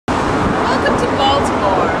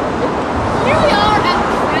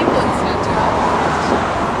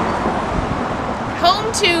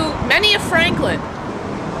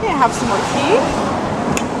Excellent. Yeah, have some more tea.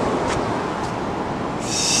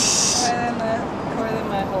 More than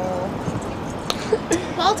my hole.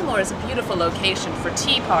 Baltimore is a beautiful location for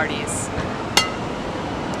tea parties.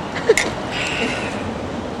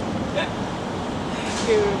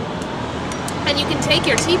 Dude. And you can take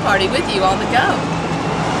your tea party with you on the go.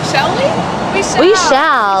 Shall we? We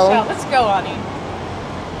shall. Let's go, Ani.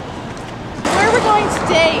 Where we're going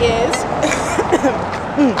today is...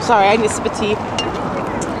 sorry, I need a sip of tea.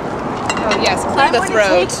 Oh yes, clear the I'm throat.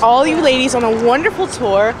 going to take all you ladies on a wonderful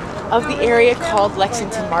tour of the area called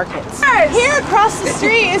Lexington Markets. Here across the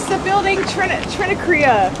street is the building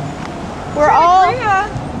Trinacria.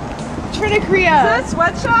 Trinacria. Is that a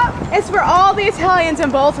sweatshop? It's where all the Italians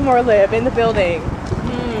in Baltimore live, in the building.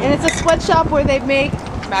 And it's a sweatshop where they make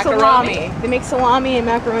salami. They make salami and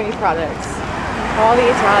macaroni products. All the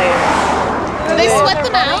Italians. Do they sweat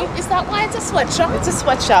them out? Is that why it's a sweatshop? It's a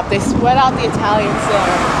sweatshop. They sweat out the Italians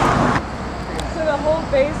there. So the whole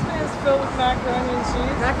basement is filled with macaroni and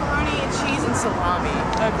cheese? Macaroni and cheese and salami.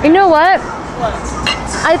 Okay. You know what? What?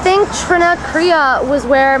 I think Trinacria was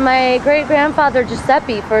where my great-grandfather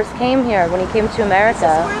Giuseppe first came here when he came to America.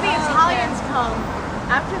 This is where the Italians come.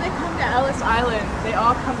 After they come to Ellis Island, they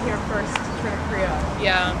all come here first to Trinacria.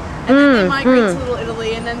 Yeah. And then they migrate to Little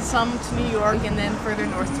Italy, and then some to New York, and then further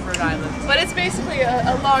north to Rhode Island. But it's basically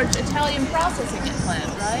a large Italian processing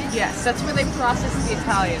plant, right? Yes, that's where they process the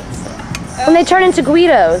Italians. And they turn into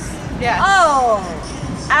Guidos. Yes. Oh!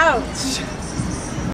 Ouch!